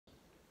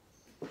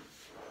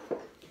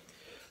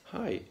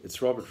Hi,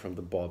 it's Robert from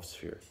the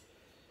Bobsphere.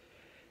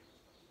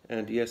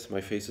 And yes, my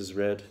face is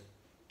red.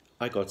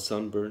 I got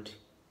sunburnt.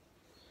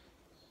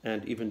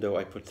 And even though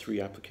I put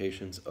 3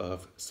 applications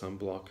of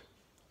sunblock,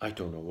 I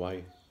don't know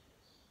why.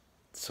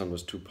 The sun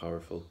was too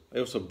powerful. I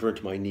also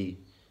burnt my knee,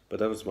 but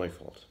that was my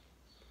fault.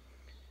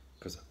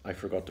 Because I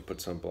forgot to put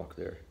sunblock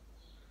there.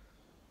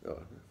 Oh,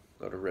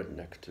 got a red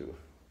neck too.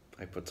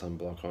 I put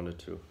sunblock on it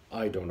too.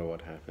 I don't know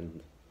what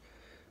happened.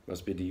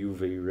 Must be the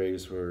UV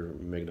rays were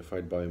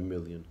magnified by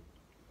 1,000,000.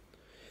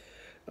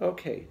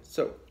 Okay,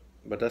 so,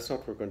 but that's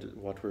not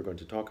what we're going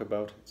to talk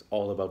about. It's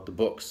all about the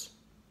books.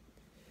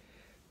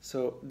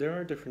 So there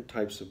are different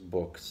types of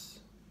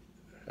books.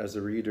 As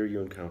a reader, you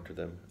encounter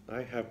them.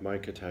 I have my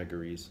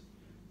categories.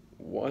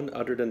 One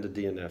other than the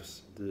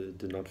DNFs, the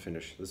did not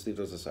finish. Let's leave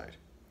those aside.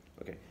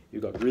 Okay, you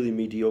got really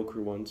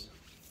mediocre ones.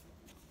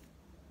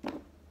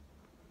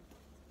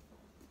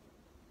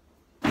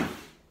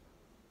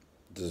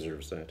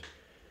 Deserves that.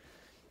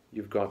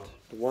 You've got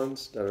the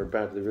ones that are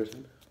badly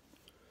written,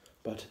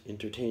 but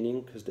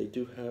entertaining because they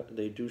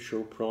do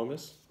show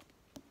promise.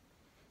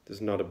 This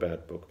is not a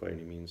bad book by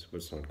any means, but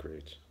it's not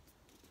great.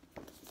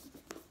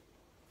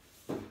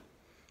 And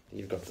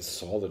you've got the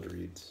solid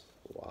reads.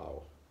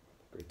 Wow,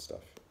 great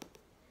stuff.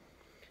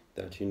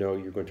 That you know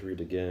you're going to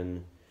read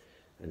again,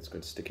 and it's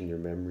going to stick in your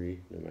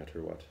memory no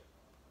matter what.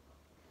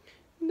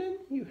 And then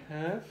you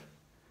have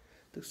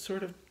the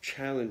sort of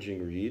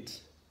challenging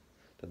reads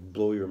that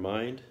blow your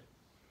mind,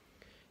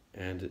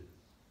 and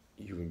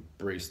you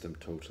embrace them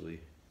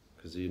totally.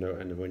 Because, you know,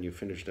 and when you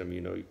finish them,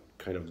 you know, you're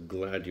kind of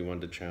glad you won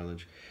the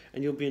challenge,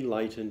 and you'll be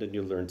enlightened and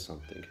you'll learn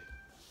something.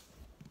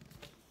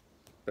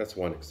 That's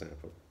one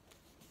example.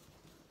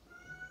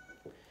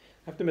 I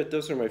have to admit,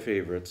 those are my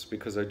favorites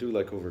because I do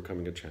like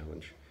overcoming a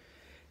challenge.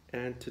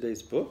 And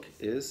today's book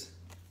is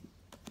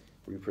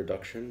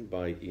Reproduction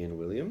by Ian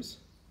Williams.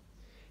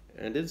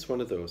 And it's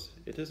one of those.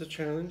 It is a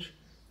challenge,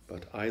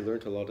 but I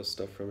learned a lot of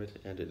stuff from it,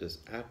 and it is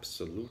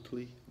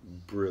absolutely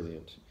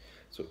brilliant.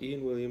 So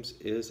Ian Williams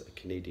is a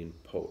Canadian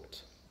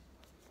poet.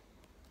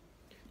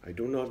 I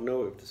do not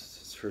know if this is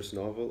his first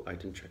novel. I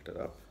didn't check that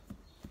up.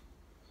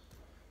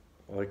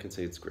 All I can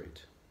say, it's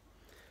great.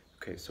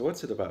 Okay, so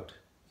what's it about?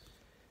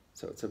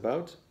 So it's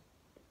about,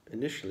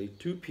 initially,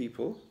 2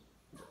 people.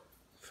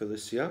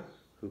 Felicia,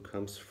 who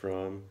comes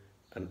from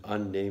an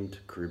unnamed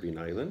Caribbean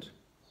island,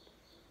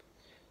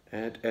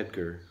 and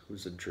Edgar,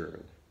 who's a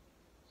German.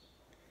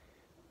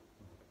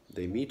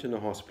 They meet in a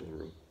hospital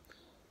room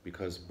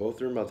because both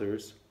their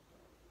mothers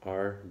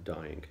are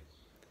dying.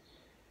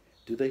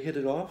 Do they hit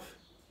it off?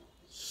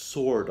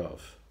 Sort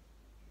of.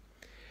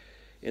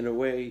 In a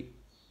way,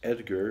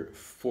 Edgar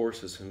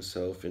forces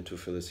himself into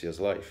Felicia's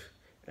life,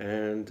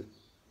 and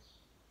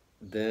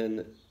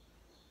then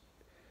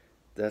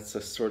that's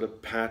a sort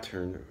of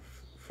pattern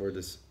for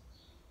this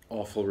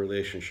awful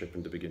relationship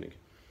in the beginning.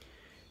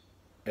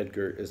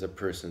 Edgar is a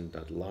person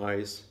that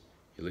lies,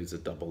 he leads a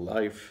double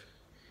life.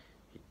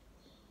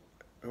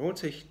 I won't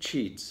say he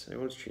cheats,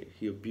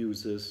 he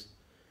abuses.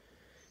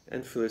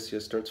 And Felicia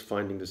starts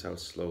finding this out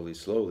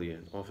slowly,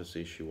 and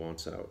obviously she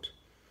wants out.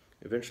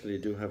 Eventually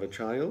they do have a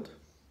child.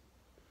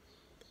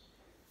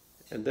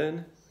 And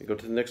then we go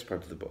to the next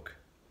part of the book,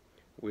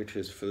 which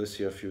is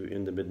Felicia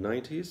in the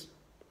mid-90s.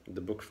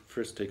 The book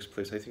first takes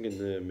place, I think, in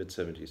the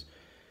mid-70s.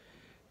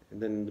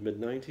 And then in the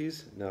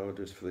mid-90s, now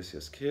there's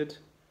Felicia's kid,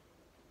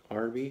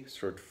 Army,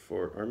 short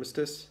for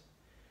armistice.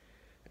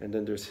 And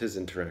then there's his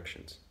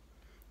interactions.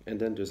 And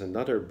then there's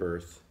another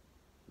birth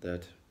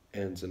that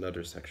ends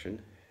another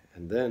section.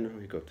 And then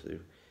we go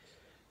to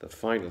the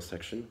final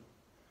section,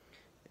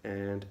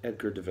 and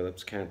Edgar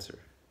develops cancer.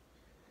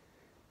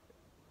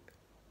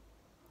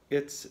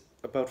 It's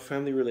about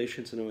family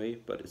relations in a way,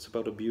 but it's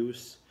about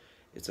abuse.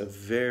 It's a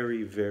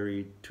very,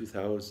 very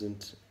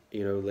 2000,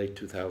 late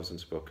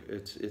 2000s book.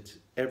 It's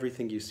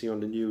everything you see on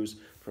the news,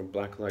 from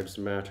Black Lives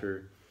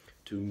Matter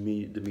to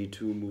the Me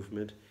Too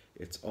movement.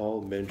 It's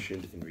all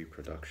mentioned in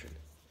Reproduction.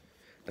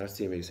 That's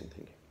the amazing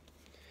thing.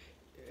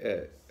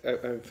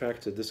 In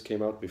fact, this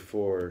came out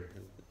before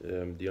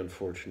the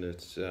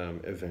unfortunate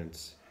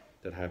events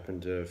that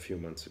happened a few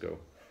months ago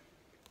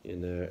in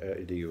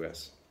the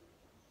US.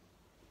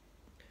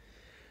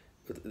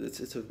 But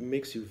it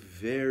makes you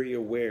very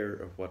aware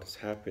of what is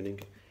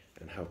happening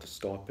and how to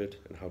stop it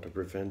and how to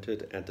prevent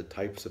it and the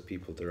types of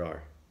people there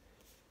are.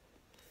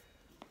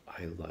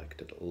 I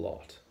liked it a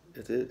lot.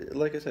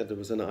 Like I said, it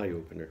was an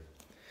eye-opener.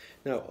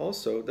 Now,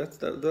 also, that's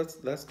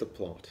the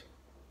plot.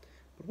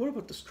 But what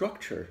about the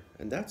structure?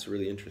 And that's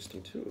really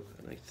interesting too.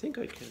 And I think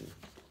I can,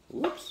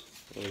 whoops,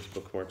 all these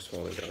bookmarks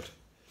falling out.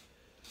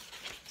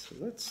 So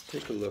let's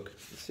take a look.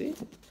 You see, it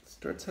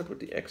starts out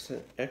with the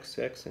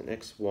XX and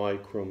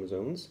XY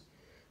chromosomes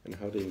and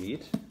how they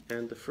meet.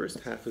 And the first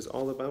half is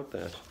all about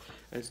that.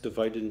 And it's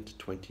divided into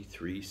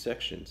 23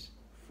 sections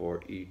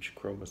for each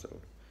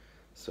chromosome.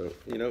 So,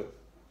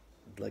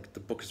 like the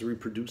book is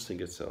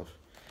reproducing itself.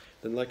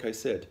 Then, like I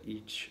said,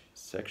 each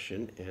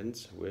section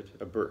ends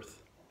with a birth.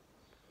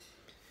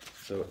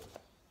 So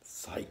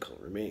cycle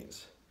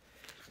remains.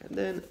 And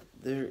then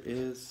there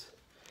is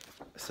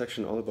a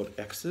section all about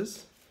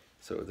X's.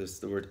 So there's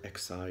the word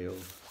exile,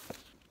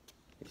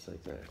 things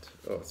like that.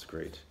 Oh, it's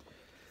great.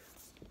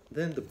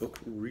 Then the book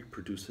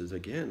reproduces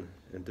again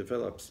and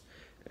develops,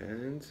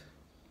 and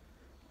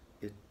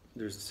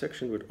there's a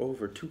section with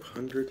over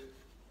 200,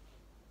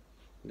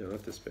 no,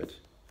 not this bit.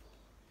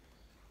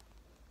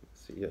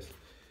 Let's see, yes.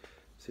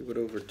 See, with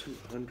over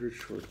 200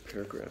 short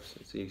paragraphs.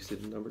 See, you see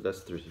the number?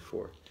 That's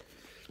 34.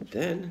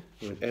 Then,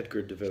 when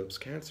Edgar develops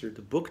cancer,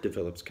 the book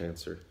develops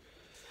cancer.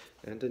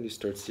 And then you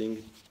start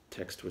seeing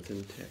text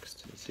within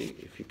text. Let's see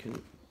if you can,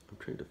 I'm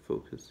trying to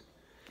focus.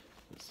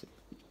 Let's see.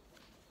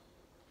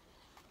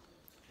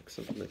 Like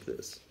something like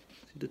this.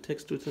 See the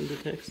text within the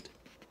text?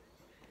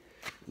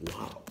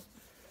 Wow.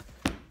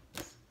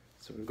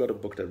 So we've got a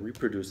book that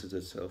reproduces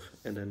itself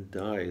and then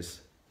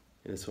dies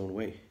in its own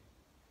way.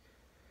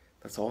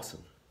 That's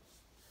awesome.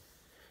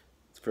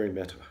 It's very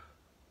meta.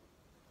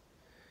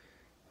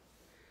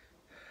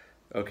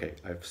 Okay,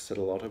 I've said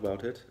a lot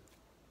about it.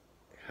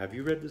 Have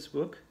you read this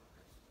book?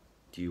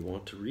 Do you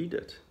want to read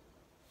it?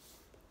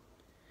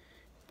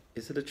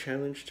 Is it a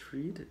challenge to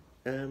read?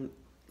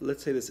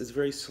 Let's say this, it's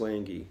very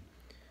slangy.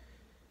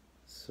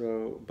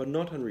 So, but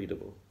not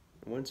unreadable.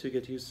 Once you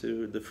get used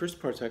to, the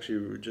first part's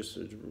actually just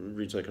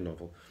reads like a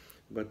novel.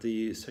 But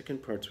the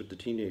second part's with the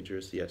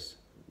teenagers, yes,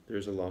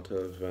 there's a lot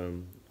of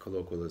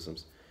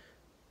colloquialisms.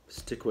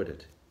 Stick with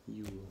it.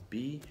 You will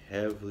be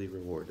heavily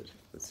rewarded.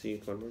 Let's see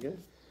it one more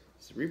again.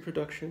 It's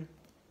Reproduction,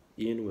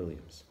 Ian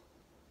Williams.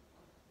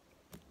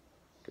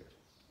 Good.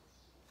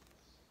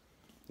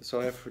 That's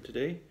all I have for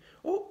today.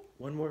 Oh,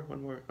 one more.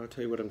 I'll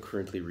tell you what I'm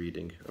currently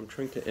reading. I'm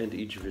trying to end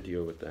each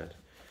video with that.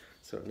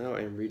 So now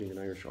I'm reading an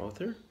Irish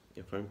author.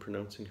 If I'm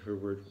pronouncing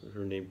her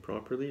name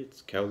properly,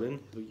 it's Cowlin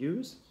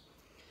Hughes.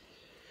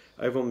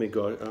 I'm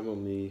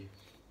only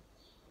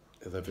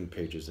 11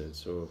 pages in,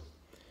 so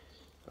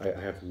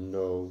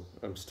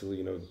I'm still,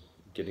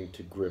 getting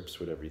to grips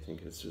with everything.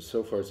 It's just,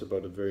 so far it's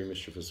about a very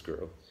mischievous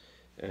girl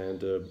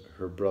and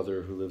her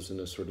brother who lives in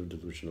a sort of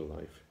delusional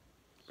life.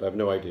 But I have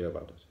no idea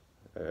about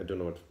it. I don't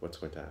know what's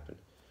going to happen.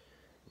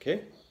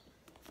 Okay?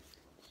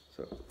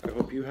 So I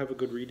hope you have a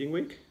good reading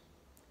week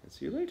and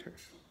see you later.